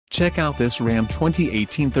Check out this Ram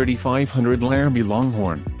 2018 3500 Laramie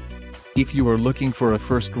Longhorn. If you are looking for a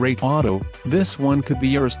first-rate auto, this one could be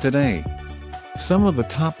yours today. Some of the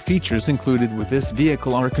top features included with this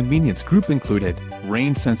vehicle are convenience group included: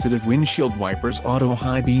 rain-sensitive windshield wipers, auto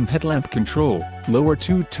high-beam headlamp control, lower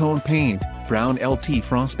two-tone paint, brown LT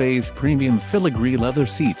frost-bathed premium filigree leather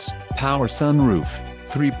seats, power sunroof,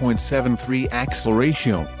 3.73 axle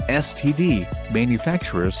ratio, STD,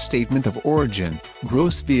 manufacturer's statement of origin,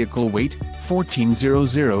 gross vehicle weight,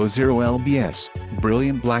 14,000 lbs,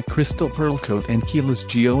 brilliant black crystal pearl coat and keyless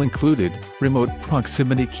geo included, remote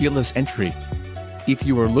proximity keyless entry. If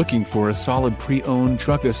you are looking for a solid pre-owned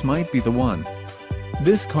truck, this might be the one.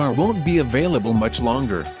 This car won't be available much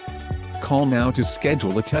longer. Call now to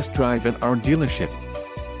schedule a test drive at our dealership.